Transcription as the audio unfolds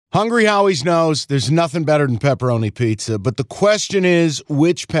Hungry Howie's knows there's nothing better than pepperoni pizza, but the question is,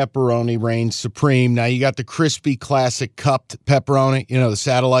 which pepperoni reigns supreme? Now, you got the crispy classic cupped pepperoni, the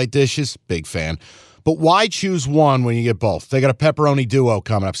satellite dishes, big fan. But why choose one when you get both? They got a pepperoni duo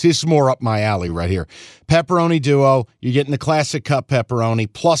coming up. See, this is more up my alley right here. Pepperoni duo, you're getting the classic cup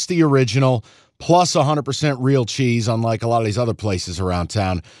pepperoni, plus the original, plus 100% real cheese, unlike a lot of these other places around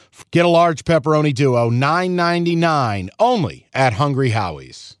town. Get a large pepperoni duo, $9.99, only at Hungry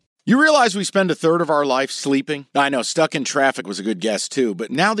Howie's. You realize we spend a third of our life sleeping? I know, stuck in traffic was a good guess too, but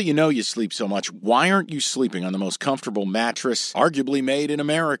now that you know you sleep so much, why aren't you sleeping on the most comfortable mattress arguably made in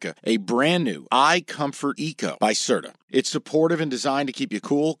America? A brand new iComfort Eco by Serta. It's supportive and designed to keep you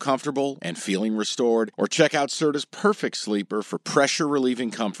cool, comfortable, and feeling restored. Or check out Serta's Perfect Sleeper for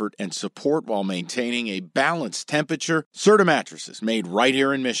pressure-relieving comfort and support while maintaining a balanced temperature. Serta mattresses made right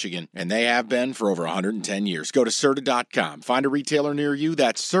here in Michigan, and they have been for over 110 years. Go to Serta.com. Find a retailer near you.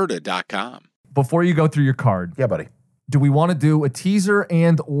 That's Serta.com. Before you go through your card. Yeah, buddy. Do we want to do a teaser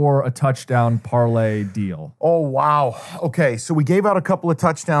and or a touchdown parlay deal? Oh, wow. Okay, so we gave out a couple of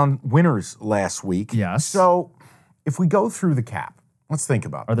touchdown winners last week. Yes. So if we go through the cap, let's think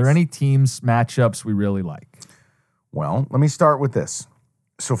about it. Are there any teams, matchups we really like? Well, let me start with this.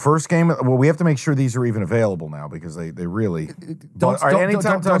 So first game, well, we have to make sure these are even available now because they really... Don't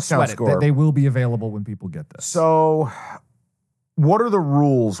sweat score. it. They will be available when people get this. So what are the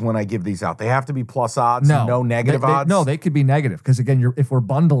rules when I give these out? They have to be plus odds, no negative odds? No, they could be negative because, again, if we're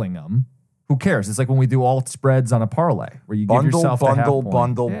bundling them, who cares? It's like when we do alt spreads on a parlay where you give yourself bundle,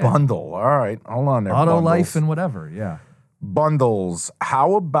 bundle. All right, hold on there. Auto bundles. life and whatever, yeah. Bundles.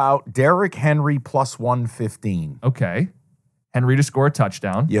 How about Derrick Henry plus 115? Okay. Henry to score a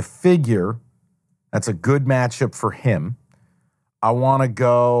touchdown. You figure that's a good matchup for him. I want to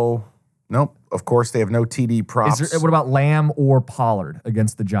go... Nope. Of course, they have no TD props. What about Lamb or Pollard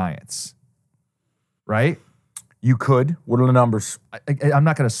against the Giants? Right? You could. What are the numbers? I'm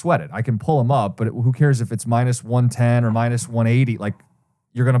not going to sweat it. I can pull them up, but who cares if it's minus 110 or minus 180? Like,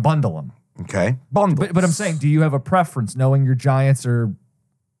 you're going to bundle them. Okay. Bundle. But I'm saying, do you have a preference knowing your Giants are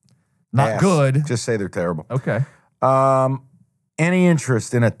not good? Just say they're terrible. Okay. Any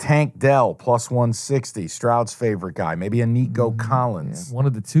interest in a Tank Dell plus 160, Stroud's favorite guy? Maybe a Nico Collins. Yeah, one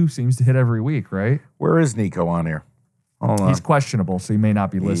of the two seems to hit every week, right? Where is Nico on here? Hold on. He's questionable, so he may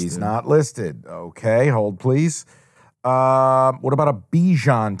not be listed. He's not listed. Okay, hold please. What about a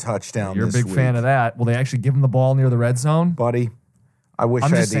Bijan touchdown You're this a big week? fan of that. Will they actually give him the ball near the red zone? Buddy, I wish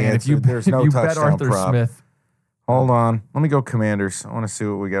I'm I had just the saying, answer. There's no touchdown bet Arthur prop. Smith. Hold on. Let me go Commanders. I want to see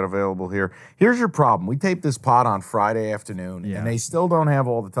what we got available here. Here's your problem. We taped this pod on Friday afternoon, and they still don't have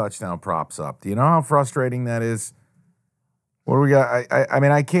all the touchdown props up. Do you know how frustrating that is? What do we got? I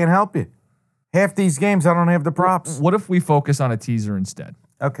mean, I can't help you. Half these games, I don't have the props. What if we focus on a teaser instead?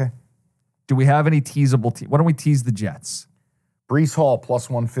 Okay. Do we have any teasable why don't we tease the Jets? Brees Hall plus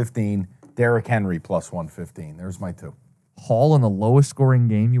 115. Derrick Henry plus 115. There's my two. Hall in the lowest scoring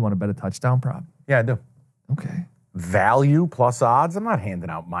game, you want to bet a touchdown prop? Yeah, I do. Okay. Value plus odds. I'm not handing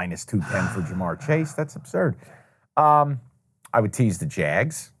out minus 210 for Jamar Chase. That's absurd. I would tease the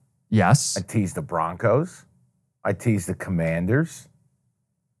Jags. Yes. I'd tease the Broncos. I'd tease the Commanders.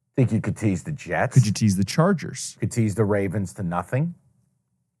 Think you could tease the Jets. Could you tease the Chargers? Could tease the Ravens to nothing.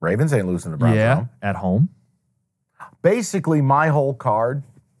 Ravens ain't losing the Browns at home. At home. Basically, my whole card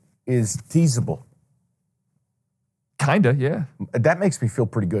is teasable. Kinda, yeah. That makes me feel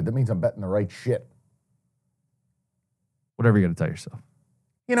pretty good. That means I'm betting the right shit. Whatever you got to tell yourself.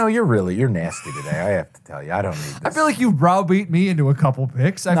 You know, you're nasty today. I have to tell you, I don't need this. I feel like you browbeat me into a couple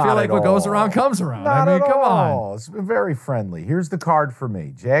picks. I feel like what goes around comes around. Not I mean, at come all. on. It's been very friendly. Here's the card for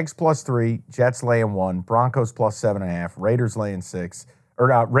me. Jags plus 3, Jets laying 1, Broncos plus 7.5, Raiders laying 6,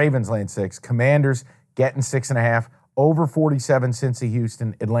 Ravens laying 6, Commanders getting 6.5, over 47 Cincy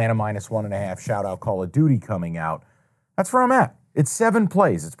Houston, Atlanta minus 1.5. Shout out Call of Duty coming out. That's where I'm at. It's 7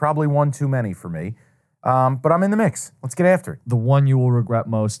 plays. It's probably one too many for me. But I'm in the mix. Let's get after it. The one you will regret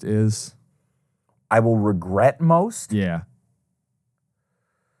most is? I will regret most? Yeah.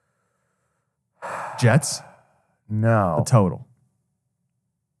 Jets? No. The total.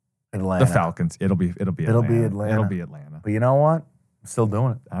 Atlanta. The Falcons. It'll be Atlanta. It'll be Atlanta. But you know what? I'm still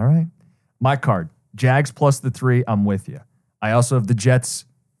doing it. All right. My card. Jags plus the 3. I'm with you. I also have the Jets.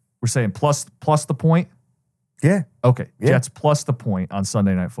 We're saying plus the point. Yeah. Okay. Yeah. Jets plus the point on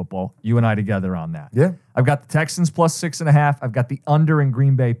Sunday Night Football. You and I together on that. Yeah. I've got the Texans plus 6.5. I've got the under in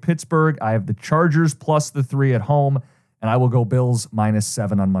Green Bay, Pittsburgh. I have the Chargers plus the 3 at home. And I will go Bills minus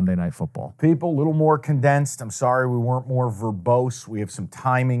 7 on Monday Night Football. People, a little more condensed. I'm sorry we weren't more verbose. We have some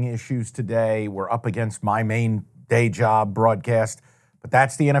timing issues today. We're up against my main day job broadcast. But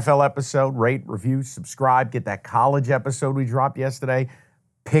that's the NFL episode. Rate, review, subscribe. Get that college episode we dropped yesterday.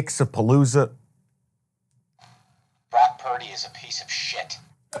 Picks of Palooza. Brock Purdy is a piece of shit.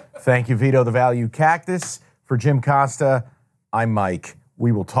 Thank you, Vito the Value Cactus. For Jim Costa, I'm Mike.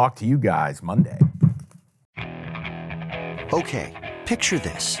 We will talk to you guys Monday. Okay, picture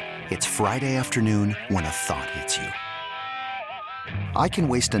this. It's Friday afternoon when a thought hits you. I can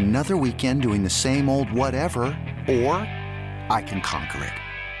waste another weekend doing the same old whatever, or I can conquer it.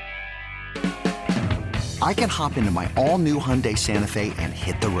 I can hop into my all-new Hyundai Santa Fe and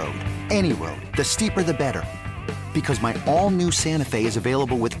hit the road. Any road. The steeper, the better. Because my all-new Santa Fe is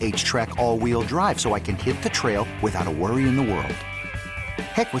available with H-Track all-wheel drive, so I can hit the trail without a worry in the world.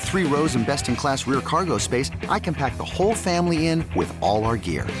 Heck, with 3 rows and best-in-class rear cargo space, I can pack the whole family in with all our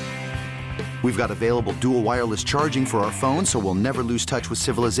gear. We've got available dual wireless charging for our phones, so we'll never lose touch with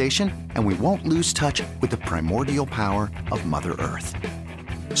civilization, and we won't lose touch with the primordial power of Mother Earth.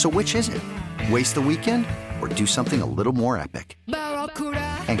 So which is it? Waste the weekend or do something a little more epic?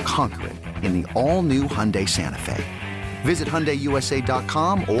 And conquer it in the all-new Hyundai Santa Fe. Visit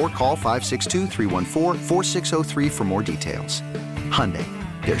HyundaiUSA.com or call 562-314-4603 for more details. Hyundai,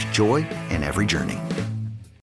 there's joy in every journey.